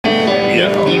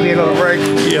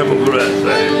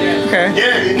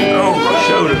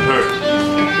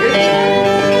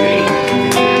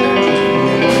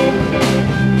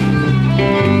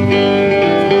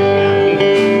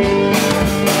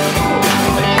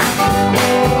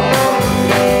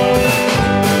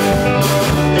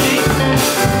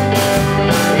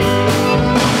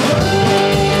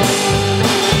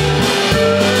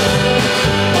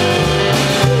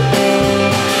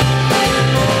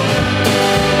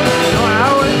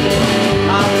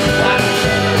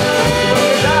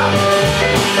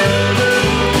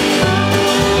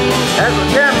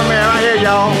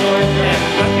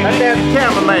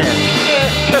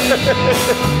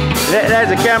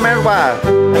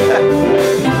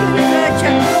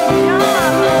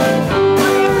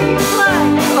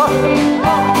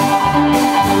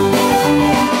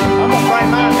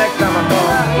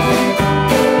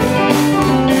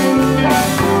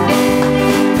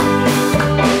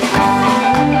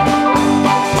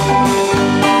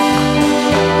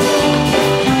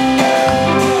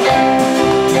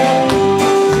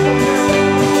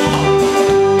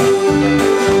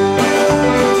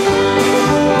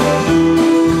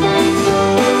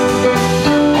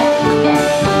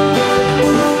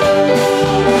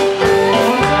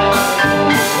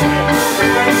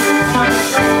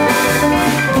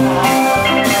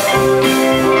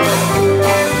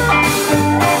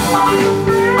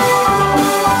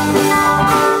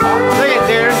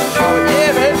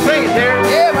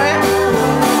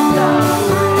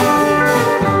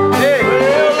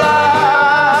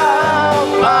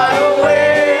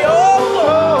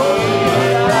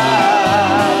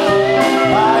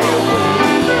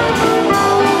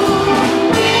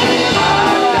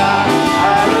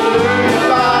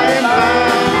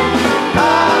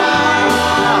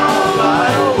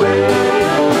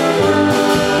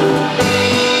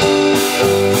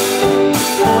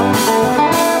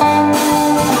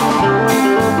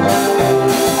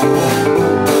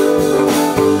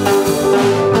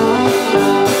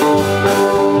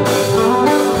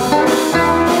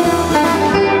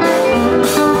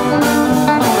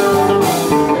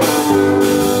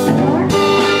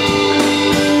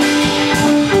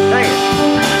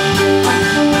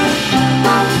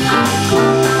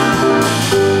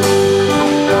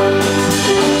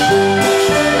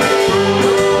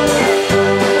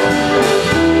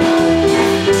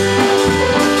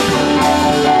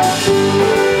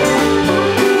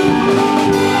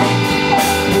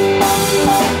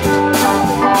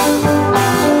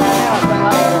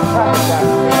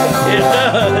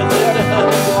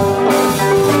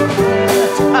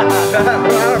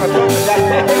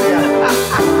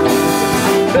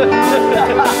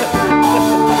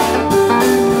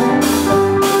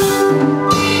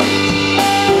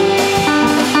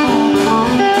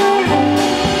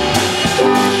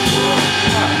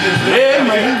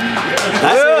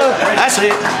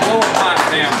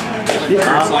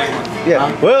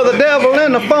Yeah. Well, the devil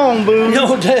in the phone booth.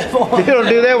 No devil. You don't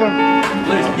do that one.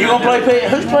 You gonna play piano?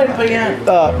 Who's playing the piano?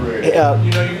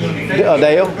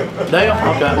 Dale. Dale.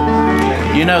 Okay.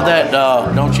 You know that?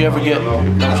 Don't you ever get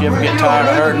tired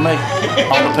of hurting me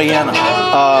on the piano?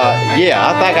 Yeah,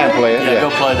 I think I can play it. Yeah, go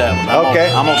play that one.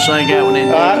 I'm gonna sing that one in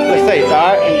D. All right, let's see. All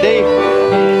right, in D.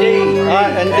 D. All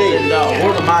right, in D.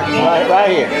 Where's the microphone?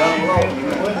 Right here.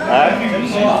 All right.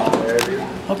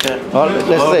 Okay. Well,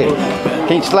 let's see.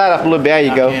 Can you slide up a little bit? There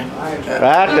you go.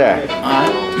 Right there. All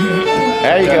right.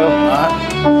 There you go. All right.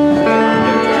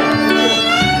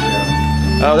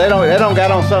 Oh, they don't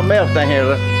got on something else down here.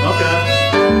 Okay.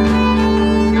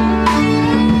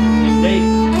 D.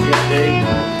 Yeah, D.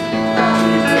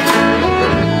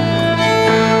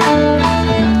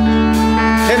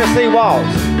 Tennessee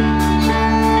Waltz.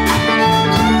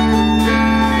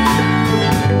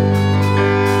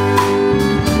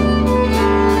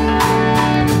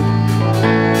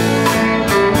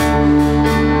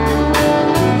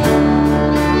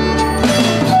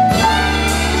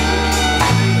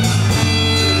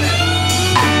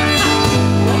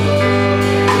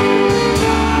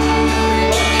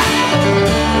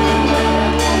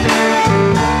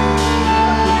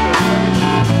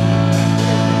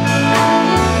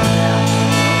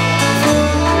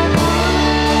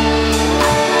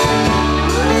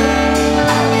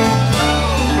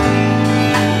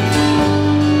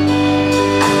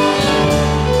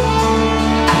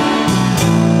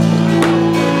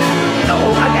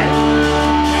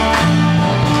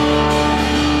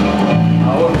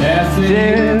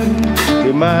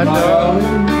 To my darling,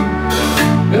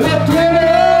 and that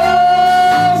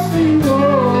Tennessee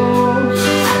waltz.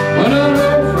 When I'm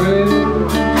afraid,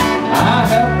 I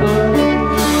have to see.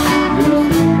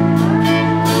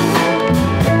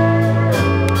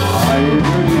 I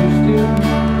introduced him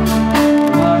to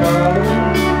my darling,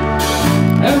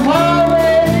 and while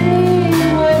they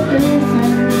were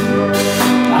dancing,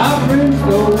 our friends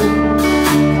stole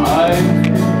my.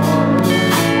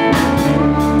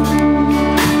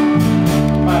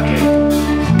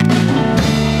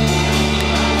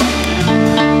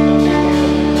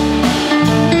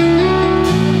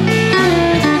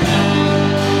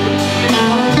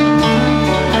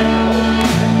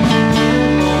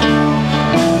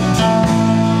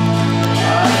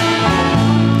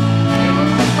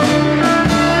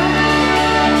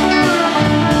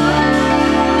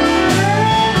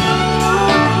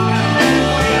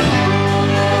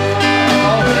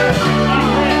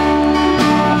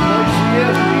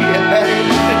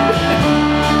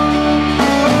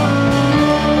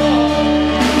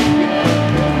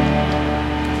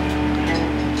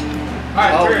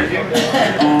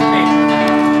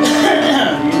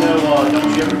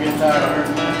 get tired of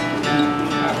hurting me?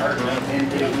 I've heard nothing.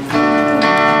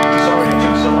 Sorry it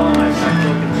took so long. I started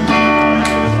looking.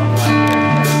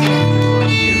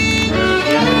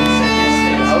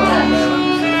 Hold on, man.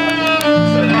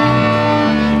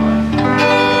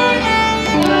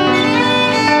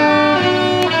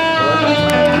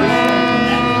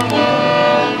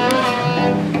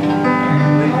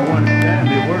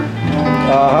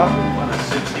 Uh-huh.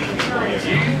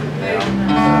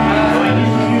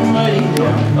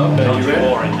 Okay, you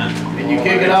ready? Can you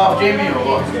kick it off, Jimmy, or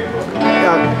what?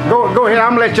 Go ahead.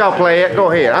 I'm gonna let y'all play it.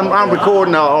 Go ahead. I'm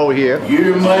recording over here.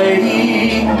 You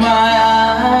make my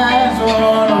eyes run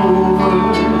over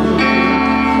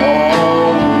all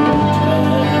the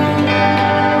time.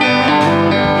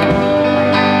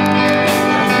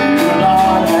 You're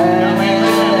not happy.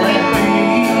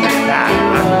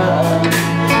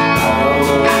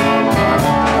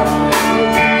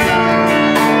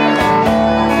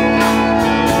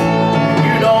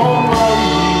 You don't love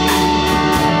me,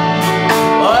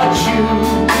 but you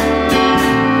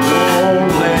don't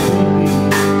let me be.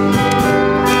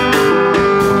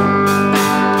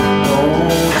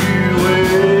 Don't you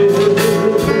ever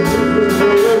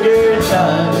get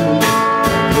tired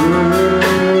of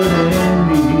hurting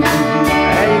me.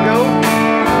 There you go.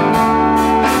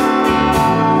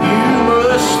 You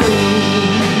must think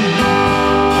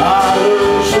I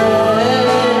look shame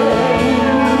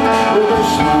with a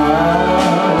smile.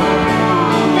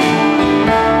 All you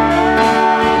have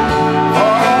done will let me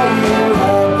walk.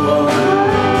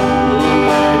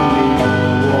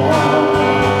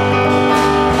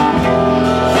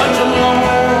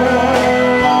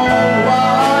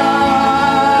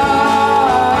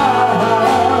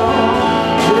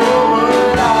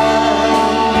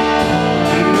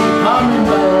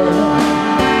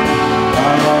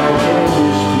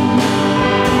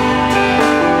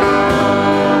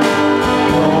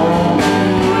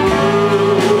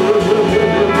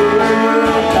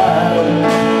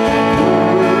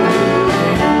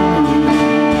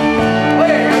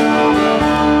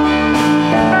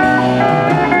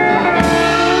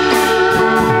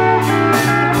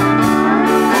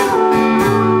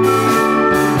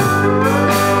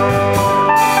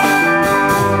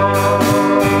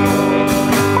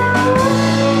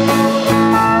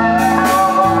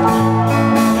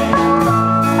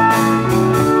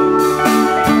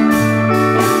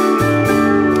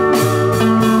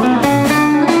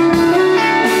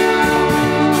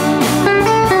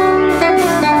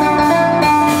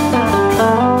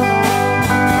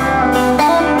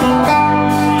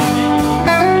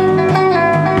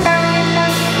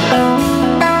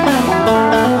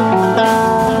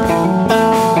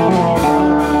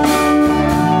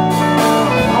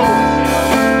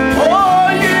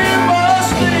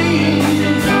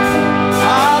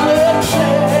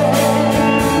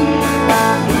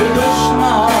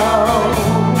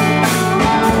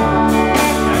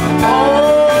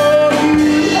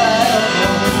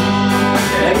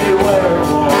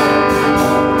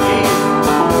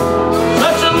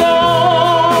 Such a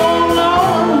long,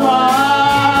 long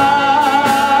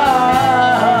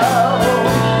while.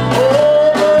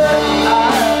 Oh, but I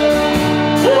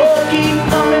keep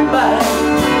coming back.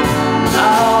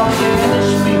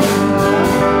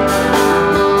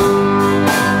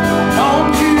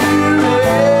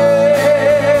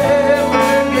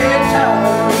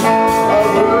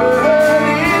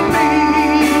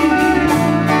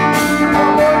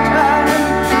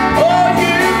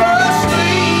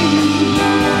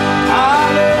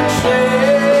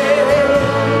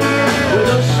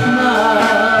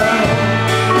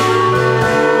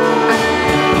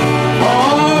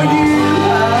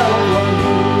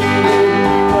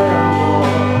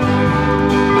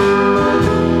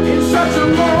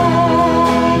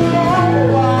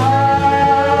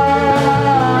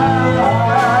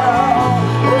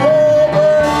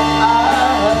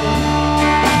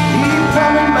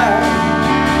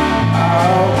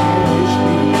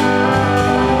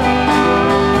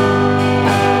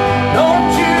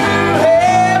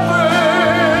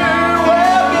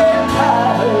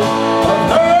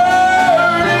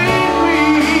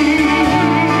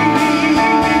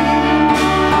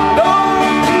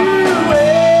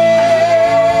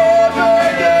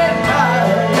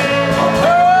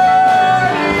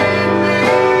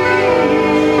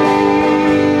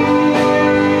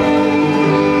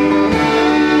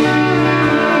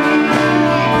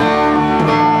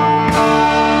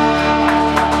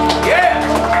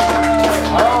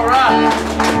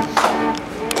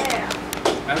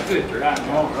 I'm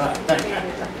always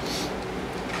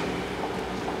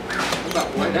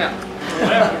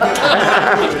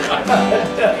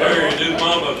Jerry, do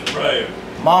Mama's prayer.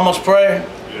 Mama's prayer.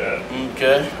 Yeah.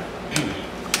 Okay.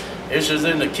 This is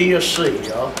in the Kia C,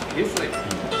 y'all. Usually.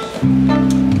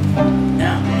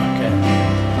 Now,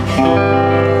 okay.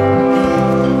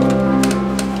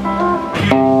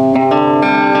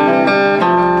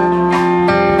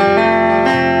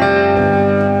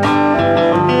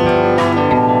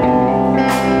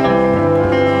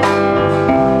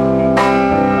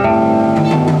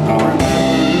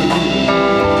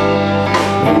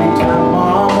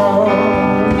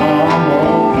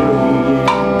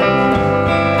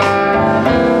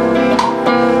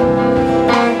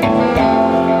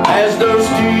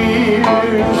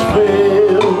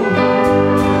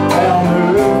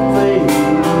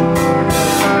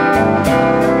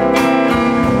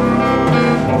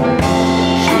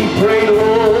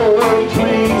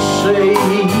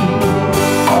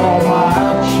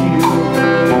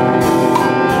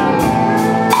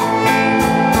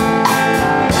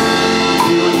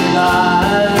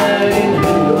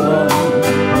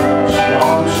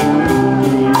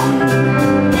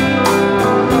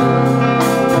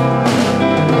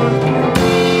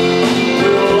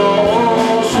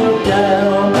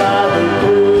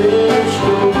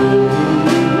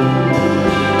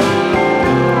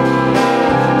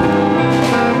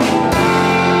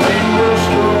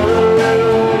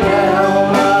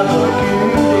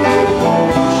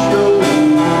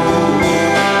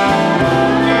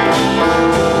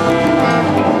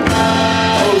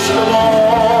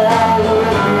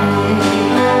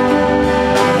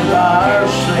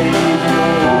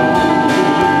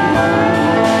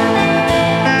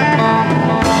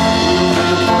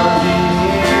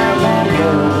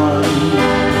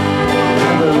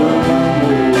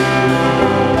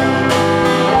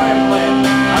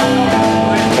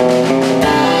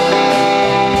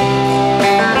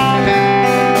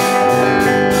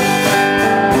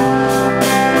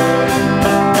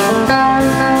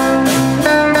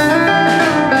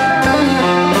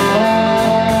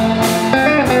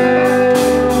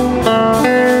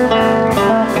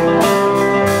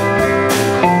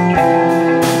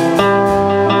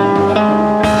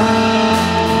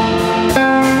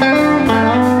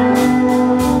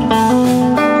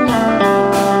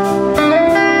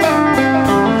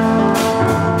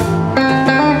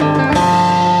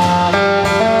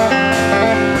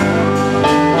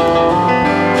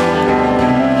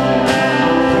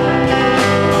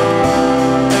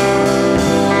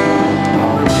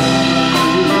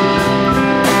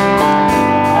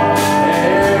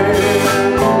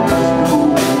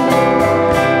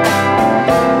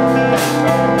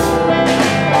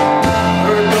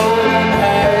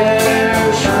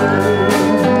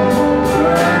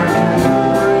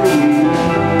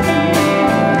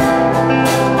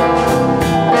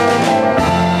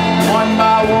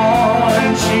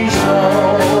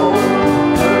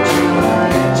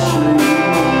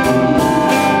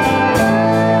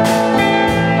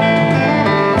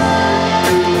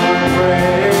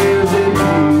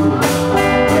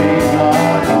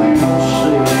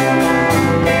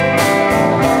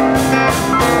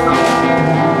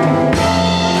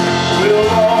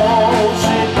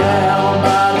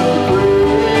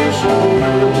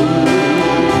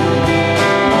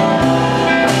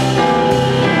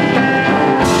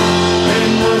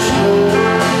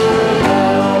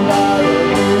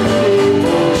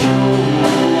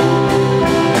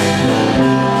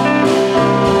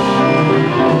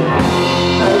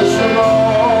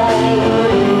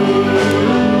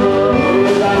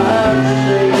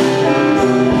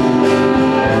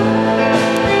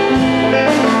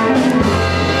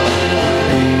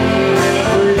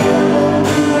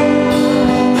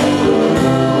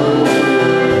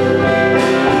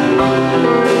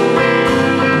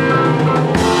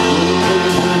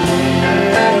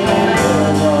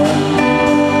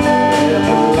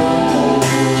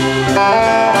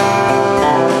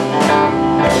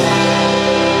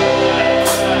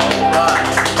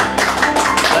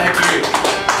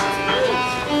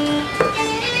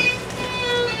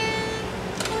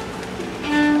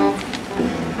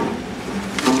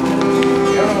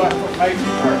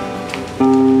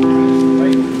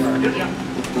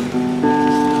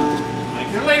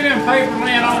 paper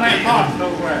laying on that box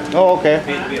over there. Oh, okay.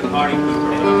 It'd be a party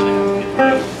pooper.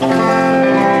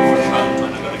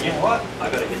 What? I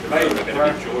gotta get the paper, I gotta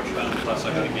get George home, plus I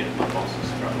gotta get my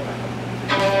boss's truck.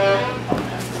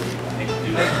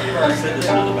 I said this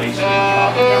to the basement.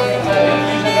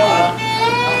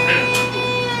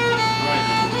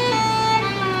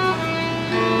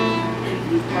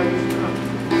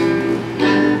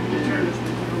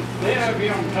 They'll be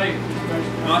on tape.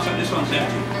 No, I took this one's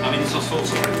empty. I mean, this one's full,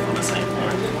 sorry, on the same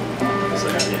part. So,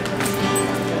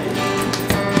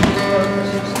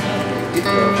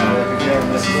 yeah.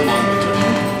 This is the one we took.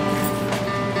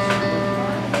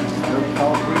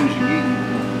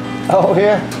 Oh,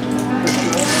 yeah?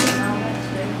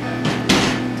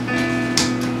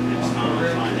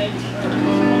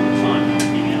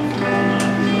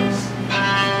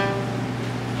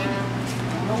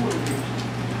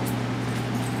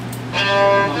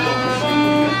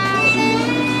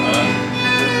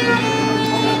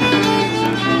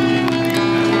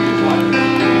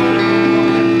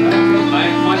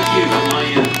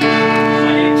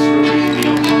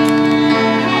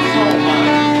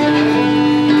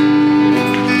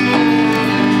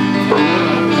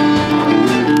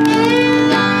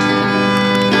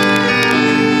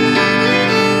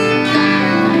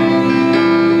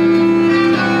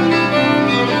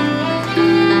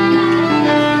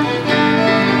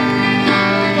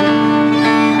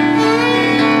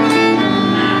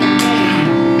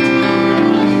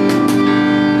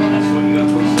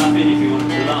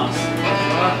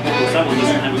 Someone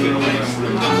doesn't have a good place.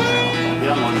 The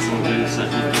other ones will do the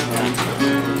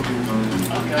same.